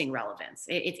increasing relevance.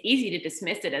 It's easy to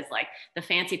dismiss it as like the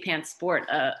fancy pants sport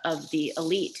of the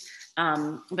elite.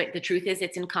 But the truth is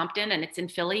it's in Compton and it's in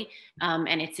Philly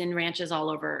and it's in ranches all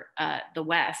over the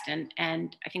West. And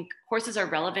I think horses are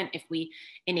relevant if we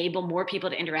enable more people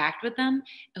to interact with them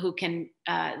who can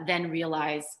then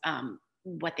realize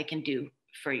what they can do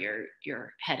for your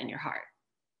head and your heart.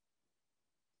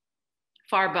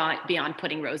 Far beyond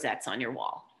putting rosettes on your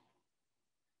wall.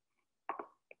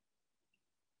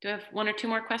 Do I have one or two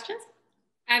more questions?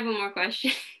 I have one more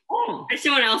question. Oh. If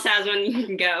someone else has one, you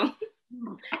can go.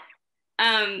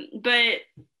 But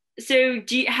so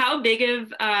how big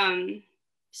of,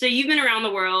 so you've been around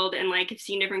the world and like have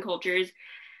seen different cultures.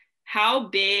 How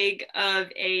big of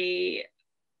a,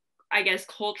 I guess,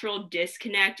 cultural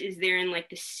disconnect is there in like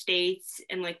the States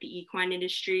and like the equine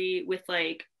industry with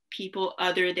like people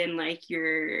other than like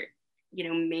your, you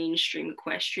know, mainstream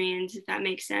equestrians, if that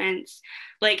makes sense?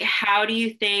 Like, how do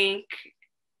you think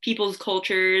people's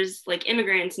cultures, like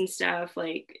immigrants and stuff,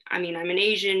 like, I mean, I'm an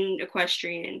Asian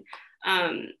equestrian.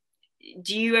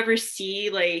 Do you ever see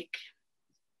like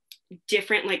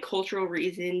different like cultural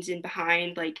reasons in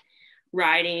behind like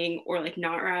riding or like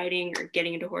not riding or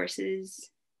getting into horses?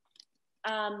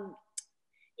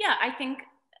 Yeah, I think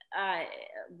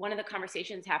one of the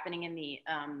conversations happening in the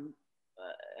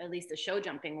at least the show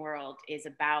jumping world is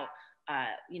about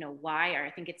you know, why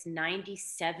I think it's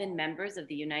 97 members of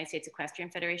the United States Equestrian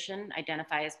Federation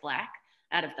identify as Black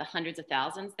out of the hundreds of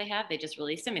thousands they have. They just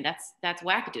released. I mean, that's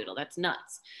wackadoodle. That's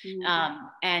nuts. Mm-hmm.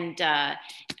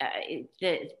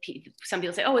 Some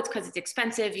people say, oh, it's because it's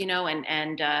expensive, you know,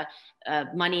 and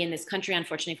money in this country,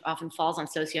 unfortunately, often falls on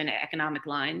socioeconomic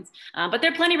lines. But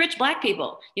there are plenty of rich Black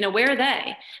people. You know, where are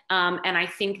they? And I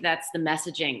think that's the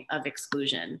messaging of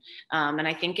exclusion. And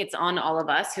I think it's on all of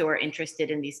us who are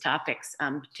interested in these topics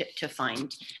to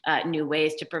find new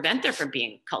ways to prevent there from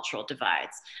being cultural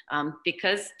divides.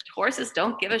 Because horses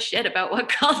don't give a shit about what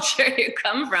culture you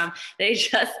come from. They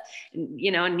just,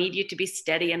 you know, need you to be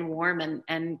steady and warm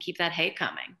and keep that hay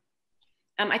coming.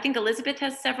 I think Elizabeth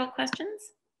has several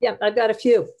questions. Yeah, I've got a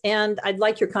few, and I'd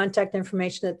like your contact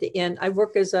information at the end. I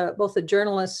work as both a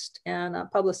journalist and a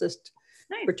publicist,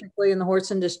 nice, particularly in the horse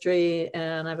industry,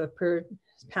 and I have a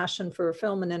passion for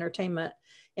film and entertainment.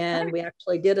 And nice, we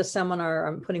actually did a seminar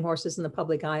on putting horses in the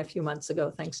public eye a few months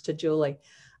ago, thanks to Julie.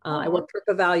 I worked for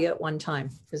Cavalia at one time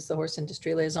as the horse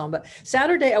industry liaison, but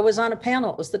Saturday I was on a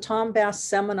panel. It was the Tom Bass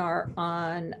seminar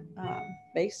on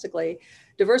basically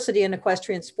diversity in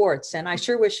equestrian sports. And I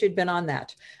sure wish you'd been on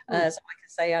that, as I can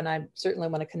say, and I certainly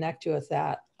want to connect you with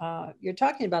that. You're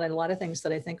talking about a lot of things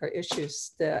that I think are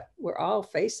issues that we're all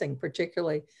facing,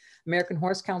 particularly American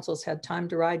Horse Council's had Time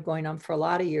to Ride going on for a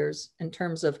lot of years in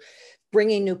terms of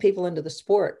bringing new people into the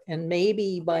sport, and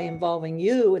maybe by involving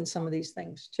you in some of these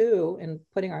things too, and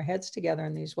putting our heads together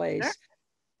in these ways.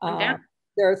 Sure.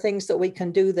 There are things that we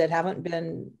can do that haven't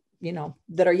been, you know,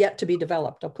 that are yet to be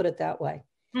developed. I'll put it that way.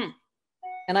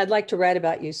 And I'd like to write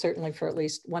about you, certainly, for at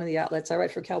least one of the outlets. I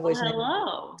write for Cowboys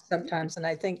Hello. sometimes, and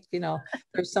I think, you know,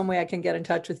 there's some way I can get in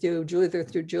touch with you, either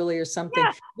through Julie or something.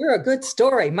 Yeah. You're a good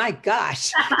story. My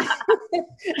gosh. I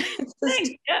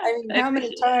mean, how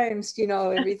many times, you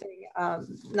know, everything,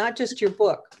 not just your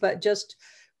book, but just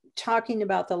talking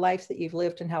about the life that you've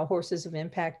lived and how horses have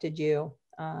impacted you.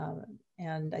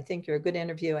 And I think you're a good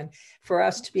interview. And for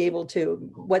us to be able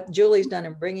to, what Julie's done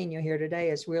in bringing you here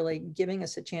today is really giving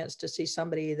us a chance to see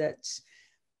somebody that's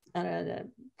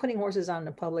putting horses on in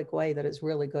a public way that is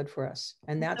really good for us.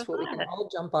 And that's what we can all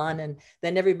jump on. And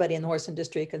then everybody in the horse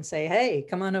industry can say, hey,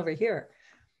 come on over here.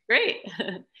 Great.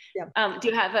 Yeah. Do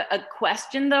you have a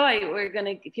question though? People are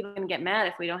gonna get mad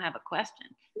if we don't have a question.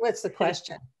 What's the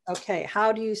question? Okay.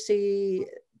 How do you see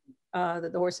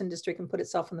that the horse industry can put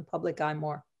itself in the public eye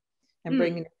more and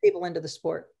bringing people into the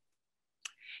sport?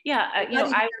 Yeah,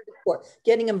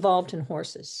 getting involved in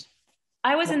horses.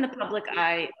 I was in the public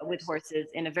eye with horses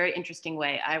in a very interesting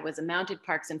way. I was a mounted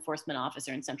parks enforcement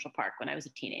officer in Central Park when I was a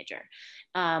teenager.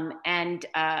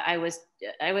 I was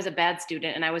a bad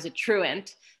student and I was a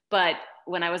truant, but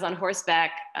when I was on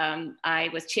horseback, I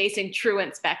was chasing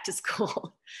truants back to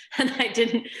school. And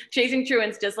chasing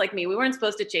truants just like me. We weren't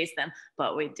supposed to chase them,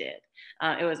 but we did.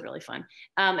 It was really fun.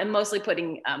 And mostly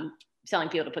telling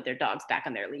people to put their dogs back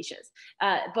on their leashes.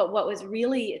 But what was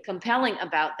really compelling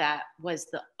about that was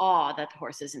the awe that the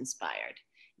horses inspired,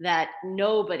 that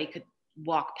nobody could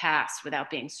walk past without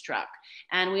being struck.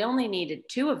 And we only needed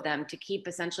 2 of them to keep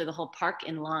essentially the whole park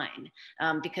in line,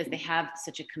 because they have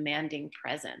such a commanding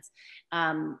presence.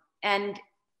 And,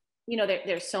 you know,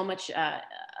 there's so much, at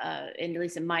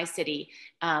least in my city,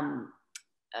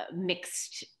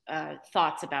 mixed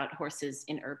thoughts about horses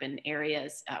in urban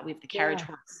areas. We have the carriage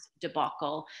horse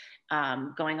debacle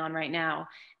going on right now.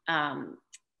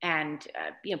 And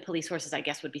you know, police horses, I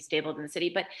guess, would be stabled in the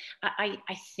city. But I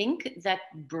think that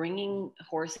bringing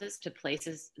horses to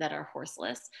places that are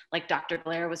horseless, like Dr.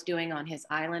 Blair was doing on his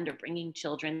island, or bringing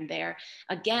children there,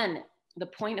 again, the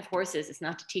point of horses is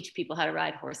not to teach people how to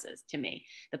ride horses, to me.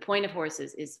 The point of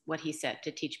horses is what he said,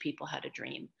 to teach people how to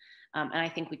dream. And I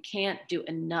think we can't do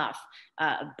enough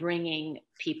bringing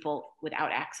people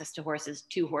without access to horses,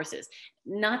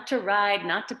 not to ride,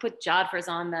 not to put jodhpurs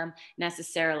on them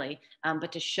necessarily,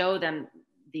 but to show them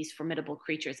these formidable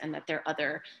creatures and that there are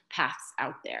other paths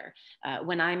out there.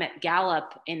 When I'm at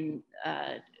Gallup in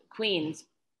Queens,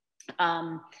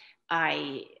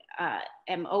 I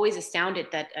am always astounded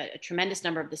that a tremendous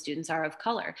number of the students are of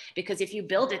color, because if you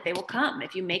build it, they will come.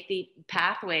 If you make the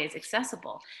pathways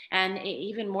accessible. And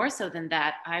even more so than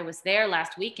that, I was there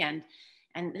last weekend,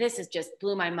 and this has just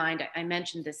blew my mind. I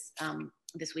mentioned this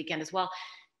this weekend as well.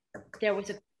 There was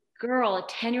a girl, a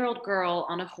 10-year-old girl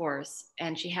on a horse,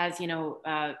 and she has, you know,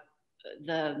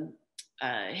 the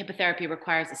hippotherapy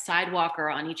requires a side walker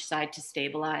on each side to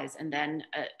stabilize, and then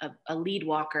a lead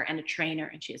walker and a trainer.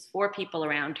 And she has 4 people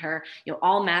around her, you know,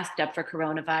 all masked up for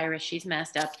coronavirus. She's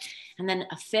masked up. And then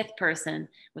a 5th person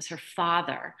was her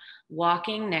father,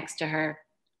 walking next to her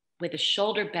with a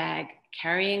shoulder bag,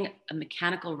 carrying a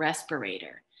mechanical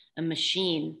respirator, a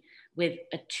machine with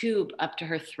a tube up to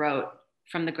her throat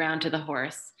from the ground to the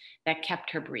horse that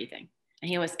kept her breathing. And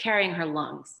he was carrying her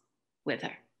lungs with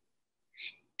her.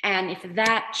 And if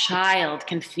that child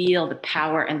can feel the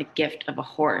power and the gift of a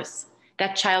horse,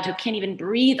 that child who can't even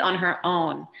breathe on her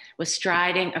own was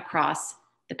striding across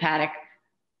the paddock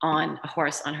on a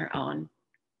horse on her own.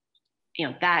 You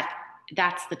know,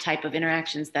 that's the type of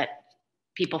interactions that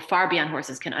people far beyond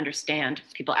horses can understand,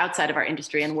 people outside of our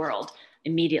industry and world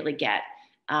immediately get.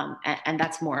 And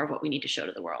that's more of what we need to show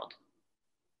to the world.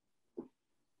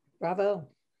 Bravo.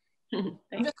 I'm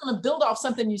just going to build off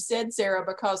something you said, Sarah,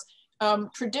 because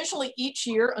traditionally each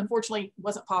year, unfortunately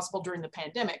wasn't possible during the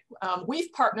pandemic,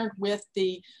 we've partnered with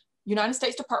the United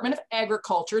States Department of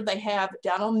Agriculture. They have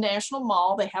down on the National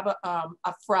Mall, they have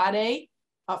a Friday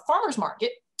farmer's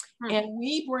market. And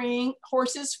we bring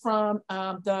horses from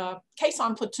the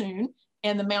caisson platoon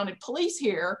and the mounted police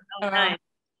here,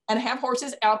 and have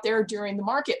horses out there during the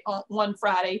market on one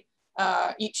Friday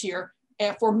each year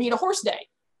for Meet a Horse Day.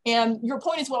 And your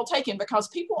point is well taken, because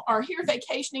people are here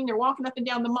vacationing, they're walking up and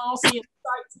down the mall, seeing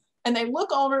sights, and they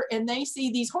look over and they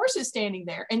see these horses standing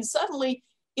there. And suddenly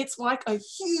it's like a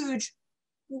huge,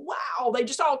 wow, they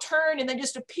just all turn and they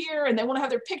just appear and they want to have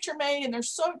their picture made and they're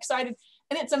so excited.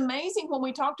 And it's amazing when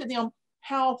we talk to them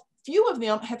how few of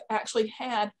them have actually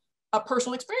had a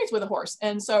personal experience with a horse.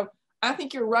 And so I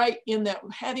think you're right in that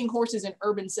having horses in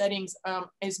urban settings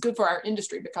is good for our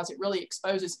industry, because it really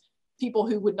exposes people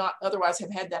who would not otherwise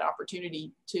have had that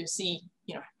opportunity to see,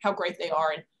 you know, how great they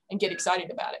are and get excited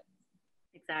about it.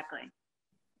 Exactly.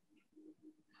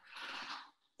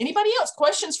 Anybody else?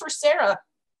 Questions for Sarah?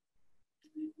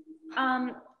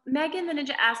 Megan the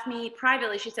Ninja asked me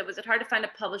privately, she said, was it hard to find a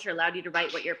publisher allowed you to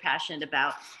write what you're passionate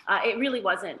about? It really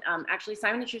wasn't. Actually,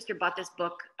 Simon & Schuster bought this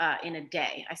book in a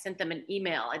day. I sent them an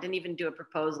email. I didn't even do a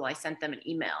proposal. I sent them an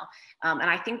email. And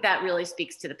I think that really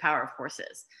speaks to the power of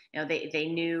horses. You know, they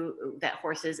knew that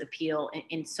horses appeal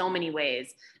in so many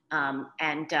ways.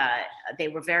 And they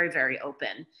were very, very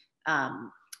open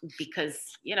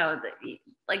because, you know,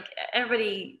 like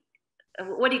everybody,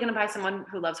 what are you going to buy someone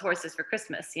who loves horses for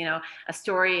Christmas? You know, a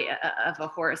story of a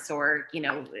horse, or, you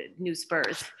know, new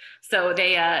spurs. So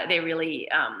they really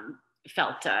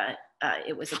felt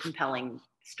it was a compelling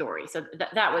story. So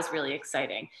that was really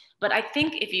exciting. But I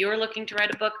think if you're looking to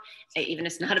write a book, even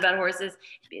if it's not about horses,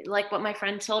 like what my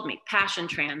friend told me, passion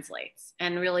translates.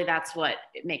 And really that's what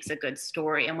makes a good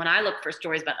story. And when I look for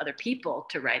stories about other people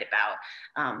to write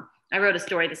about, I wrote a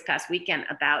story this past weekend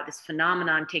about this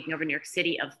phenomenon taking over New York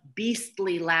City of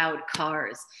beastly loud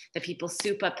cars that people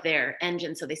soup up their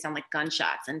engines so they sound like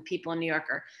gunshots, and people in New York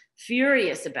are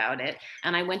furious about it.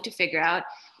 And I went to figure out,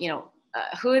 you know,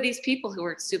 who are these people who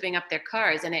are souping up their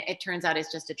cars? And it turns out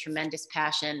it's just a tremendous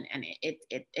passion, and it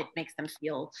makes them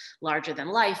feel larger than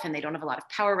life, and they don't have a lot of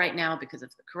power right now because of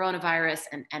the coronavirus,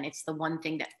 and it's the one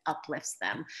thing that uplifts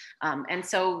them. And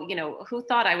so, you know, who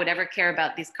thought I would ever care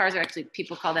about these cars? Are actually,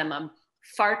 people call them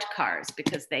fart cars,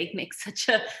 because they make such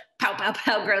a pow, pow,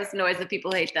 pow gross noise that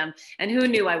people hate them. And who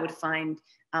knew I would find,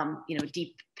 you know,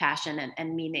 deep passion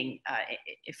and meaning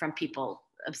from people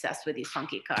obsessed with these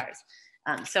funky cars.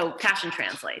 So passion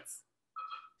translates.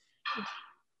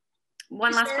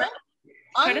 One last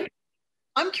question.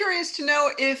 I'm curious to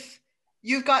know if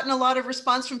you've gotten a lot of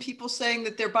response from people saying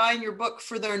that they're buying your book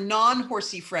for their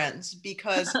non-horsey friends,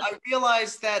 because I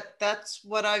realize that that's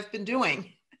what I've been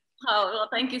doing. Oh, well,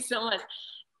 thank you so much.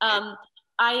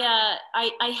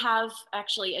 I have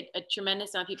actually a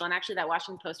tremendous amount of people, and actually that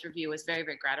Washington Post review was very,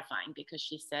 very gratifying, because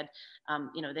she said,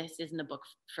 you know, this isn't a book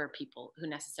for people who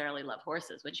necessarily love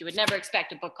horses, which you would never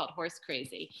expect a book called Horse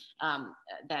Crazy,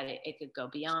 that it could go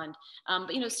beyond.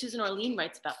 But, you know, Susan Orlean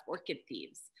writes about orchid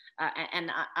thieves.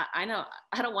 And I know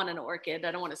I don't want an orchid.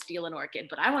 I don't want to steal an orchid,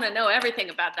 but I want to know everything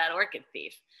about that orchid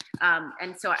thief.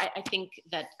 And so I think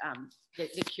that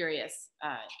the curious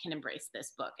can embrace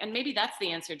this book. And maybe that's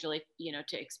the answer, Julie, you know,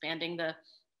 to expanding the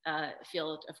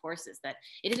field of horses, that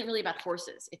it isn't really about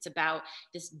horses. It's about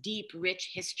this deep,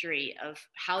 rich history of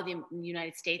how the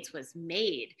United States was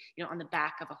made, you know, on the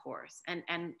back of a horse,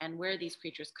 and where these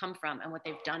creatures come from, and what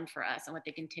they've done for us, and what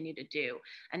they continue to do.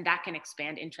 And that can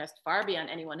expand interest far beyond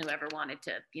anyone who ever wanted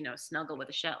to, you know, snuggle with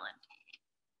a Shetland.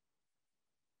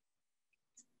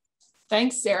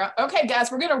 Thanks, Sarah. Okay,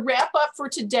 guys, we're going to wrap up for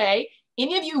today.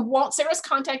 Any of you want Sarah's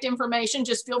contact information,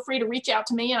 just feel free to reach out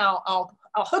to me, and I'll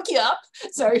hook you up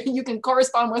so you can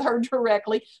correspond with her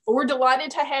directly. But we're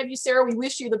delighted to have you, Sarah. We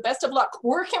wish you the best of luck.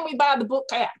 Where can we buy the book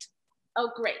at? Oh,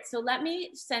 great. So let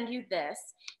me send you this.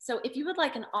 So if you would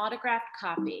like an autographed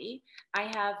copy,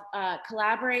 I have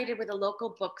collaborated with a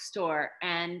local bookstore,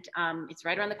 and it's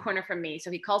right around the corner from me. So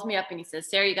he calls me up and he says,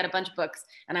 Sarah, you got a bunch of books,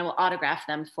 and I will autograph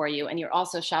them for you. And you're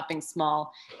also shopping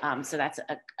small. So that's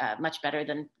much better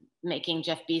than making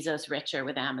Jeff Bezos richer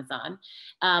with Amazon.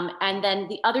 And then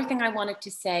the other thing I wanted to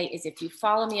say is, if you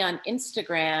follow me on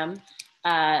Instagram,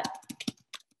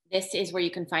 this is where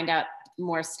you can find out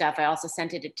more stuff. I also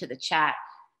sent it to the chat,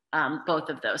 both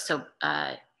of those. So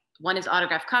one is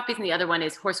autographed copies, and the other one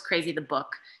is Horse Crazy, the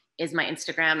book, is my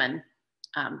Instagram,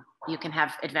 and you can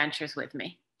have adventures with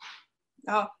me.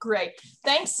 Oh, great.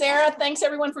 Thanks, Sarah. Thanks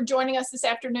everyone for joining us this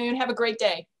afternoon. Have a great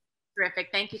day. Terrific.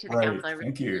 Thank you to the council. I really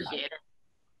appreciate it.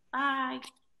 Bye.